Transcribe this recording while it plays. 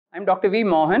I'm Dr. V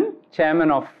Mohan,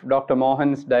 Chairman of Dr.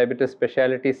 Mohan's Diabetes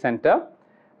Specialities Center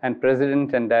and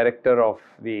President and Director of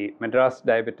the Madras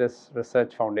Diabetes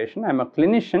Research Foundation. I'm a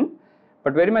clinician,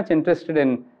 but very much interested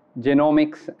in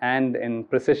genomics and in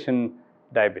precision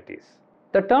diabetes.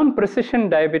 The term precision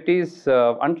diabetes,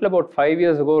 until about 5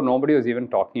 years ago, nobody was even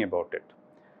talking about it.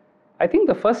 I think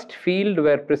the first field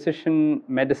where precision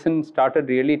medicine started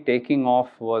really taking off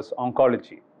was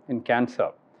oncology in cancer.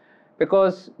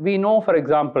 Because we know, for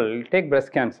example, take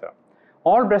breast cancer.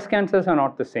 All breast cancers are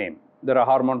not the same. There are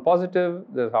hormone positive,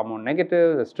 there's hormone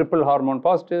negative, there's triple hormone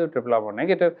positive, triple hormone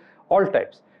negative, all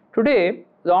types. Today,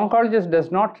 the oncologist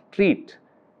does not treat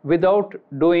without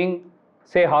doing,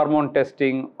 say, hormone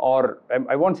testing, or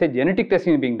I won't say genetic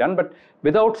testing is being done, but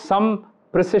without some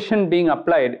precision being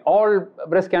applied. All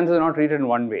breast cancers are not treated in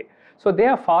one way. So they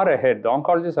are far ahead, the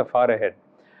oncologists are far ahead.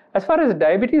 As far as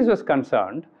diabetes was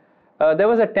concerned, there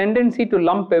was a tendency to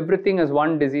lump everything as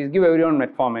one disease, give everyone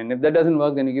metformin. If that doesn't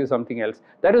work, then you give something else.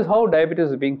 That is how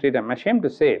diabetes is being treated. I'm ashamed to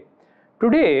say.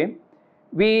 Today,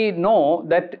 we know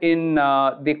that in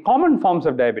the common forms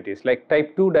of diabetes, like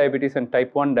type 2 diabetes and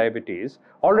type 1 diabetes,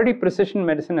 already precision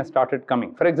medicine has started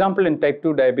coming. For example, in type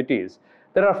 2 diabetes,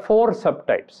 there are 4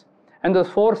 subtypes. And those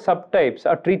 4 subtypes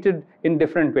are treated in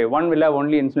different way. One will have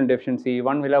only insulin deficiency,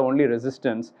 one will have only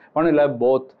resistance, one will have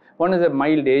both. One is a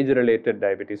mild age-related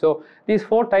diabetes. So these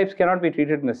 4 types cannot be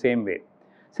treated in the same way.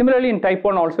 Similarly, in type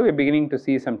 1 also, we're beginning to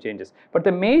see some changes. But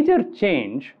the major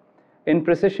change in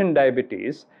precision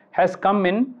diabetes has come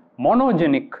in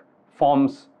monogenic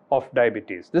forms of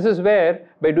diabetes. This is where,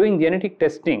 by doing genetic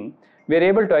testing, we're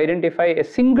able to identify a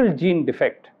single gene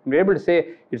defect. We're able to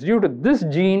say it's due to this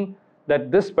gene that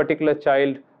this particular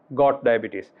child got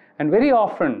diabetes. And very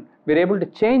often, we're able to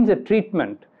change the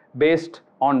treatment based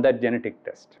on that genetic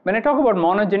test. When I talk about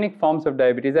monogenic forms of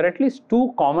diabetes, there are at least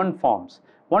 2 common forms.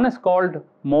 One is called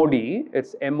MODY,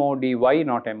 it's M-O-D-Y,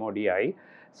 not M-O-D-I.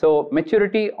 So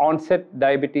maturity onset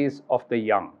diabetes of the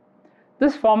young.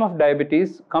 This form of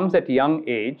diabetes comes at young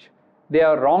age. They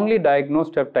are wrongly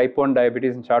diagnosed to have type 1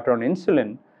 diabetes and start on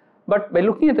insulin. But by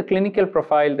looking at the clinical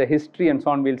profile, the history and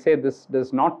so on, we'll say this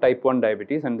is not type 1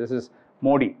 diabetes and this is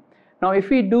MODY. Now,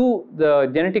 if we do the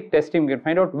genetic testing, we can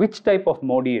find out which type of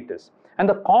MODY it is. And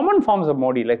the common forms of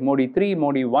MODY, like MODY 3,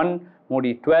 MODY 1,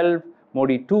 MODY 12,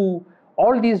 MODY 2,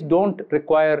 all these don't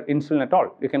require insulin at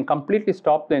all. You can completely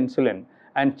stop the insulin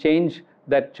and change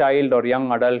that child or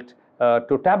young adult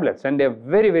to tablets. And they're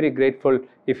very, very grateful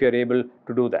if you're able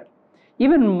to do that.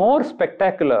 Even more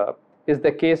spectacular is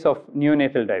the case of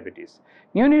neonatal diabetes.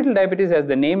 Neonatal diabetes, as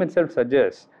the name itself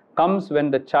suggests, comes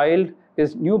when the child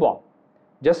is newborn.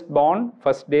 Just born,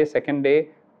 first day, second day,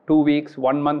 2 weeks,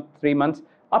 1 month, 3 months,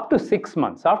 up to 6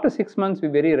 months. After 6 months, we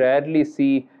very rarely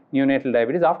see neonatal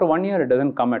diabetes. After 1 year, it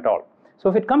doesn't come at all. So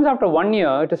if it comes after 1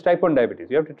 year, it is type 1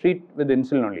 diabetes. You have to treat with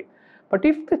insulin only. But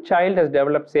if the child has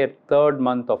developed, say, at 3rd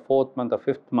month or 4th month or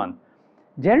 5th month,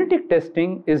 genetic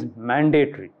testing is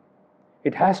mandatory.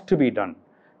 It has to be done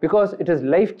because it is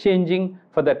life-changing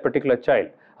for that particular child.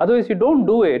 Otherwise, you don't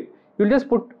do it, you'll just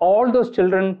put all those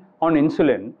children on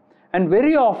insulin. And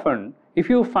very often, if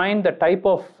you find the type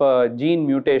of gene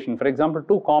mutation, for example,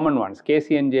 2 common ones,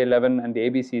 KCNJ11 and the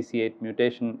ABCC8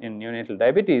 mutation in neonatal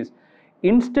diabetes,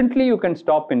 instantly you can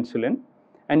stop insulin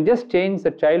and just change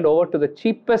the child over to the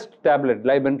cheapest tablet,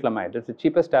 glibenclamide. It's the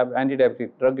cheapest anti-diabetic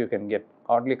drug you can get,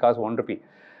 hardly costs 1 rupee.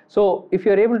 So if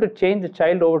you're able to change the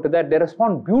child over to that, they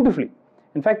respond beautifully.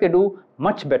 In fact, they do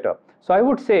much better. So I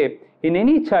would say, in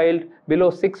any child below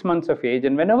 6 months of age,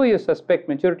 and whenever you suspect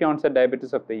maturity onset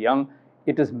diabetes of the young,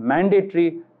 it is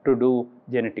mandatory to do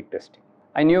genetic testing.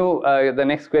 I knew the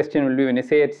next question will be when you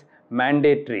say it's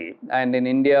mandatory and in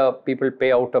India people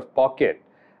pay out of pocket,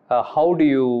 how do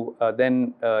you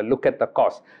then look at the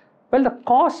cost? Well, the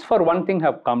costs for one thing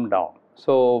have come down.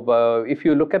 So if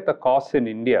you look at the costs in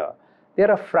India, they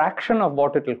are a fraction of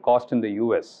what it will cost in the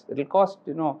US. It will cost,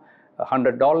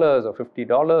 $100 or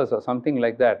 $50 or something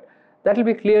like that. That will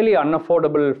be clearly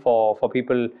unaffordable for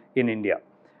people in India.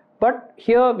 But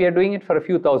here we are doing it for a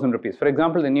few thousand rupees. For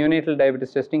example, the neonatal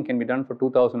diabetes testing can be done for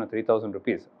 2,000 or 3,000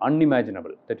 rupees.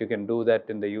 Unimaginable that you can do that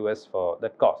in the US for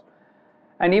that cost.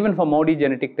 And even for MODY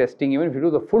genetic testing, even if you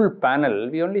do the full panel,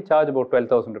 we only charge about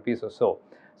 12,000 rupees or so.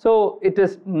 So it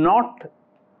is not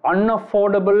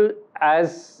unaffordable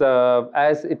as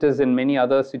it is in many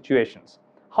other situations.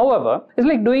 However, it's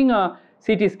like doing a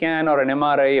CT scan or an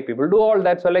MRI. People do all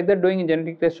that. So like that, doing a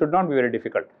genetic test should not be very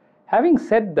difficult. Having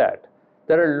said that,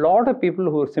 there are a lot of people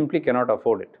who simply cannot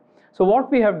afford it. So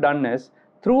what we have done is,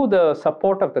 through the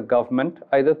support of the government,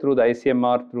 either through the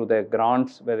ICMR, through the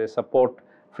grants where they support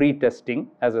free testing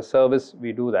as a service,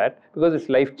 we do that because it's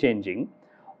life-changing.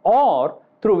 or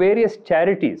through various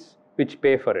charities which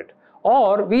pay for it,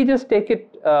 or we just take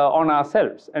it on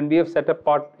ourselves, and we have set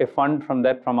apart a fund from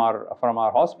that, from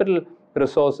our hospital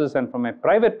resources and from my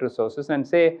private resources, and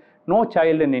say no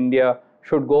child in India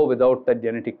should go without that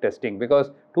genetic testing,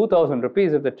 because 2,000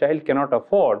 rupees if the child cannot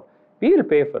afford, we will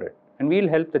pay for it and we will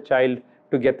help the child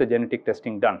to get the genetic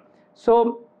testing done.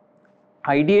 So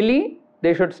ideally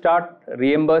they should start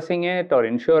reimbursing it, or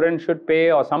insurance should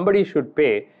pay, or somebody should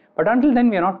pay, but until then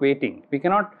we are not waiting. We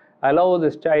cannot allow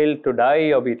this child to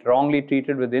die or be wrongly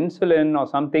treated with insulin or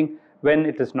something when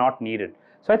it is not needed.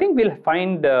 So I think we'll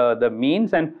find the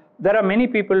means, and there are many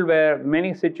people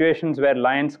many situations where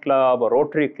Lions Club or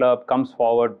Rotary Club comes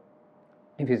forward.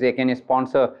 If you say, can you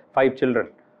sponsor 5 children,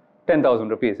 10,000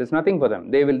 rupees, it's nothing for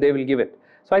them. They will give it.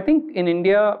 So I think in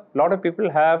India, a lot of people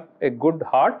have a good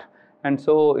heart, and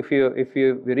so if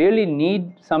you really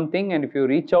need something and if you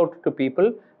reach out to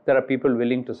people, there are people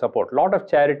willing to support. A lot of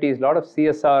charities, a lot of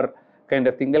CSR kind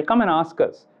of thing, they'll come and ask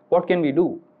us, what can we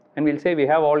do? And we'll say, we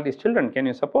have all these children, can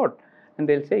you support? And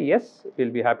they'll say, yes, we'll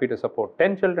be happy to support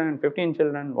 10 children, 15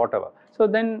 children, whatever. So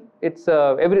then it's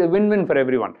a win-win for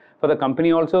everyone. For the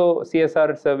company also,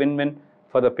 CSR, it's a win-win.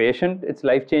 For the patient, it's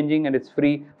life-changing and it's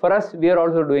free. For us, we are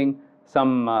also doing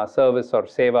some service or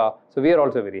seva, so we are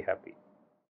also very happy.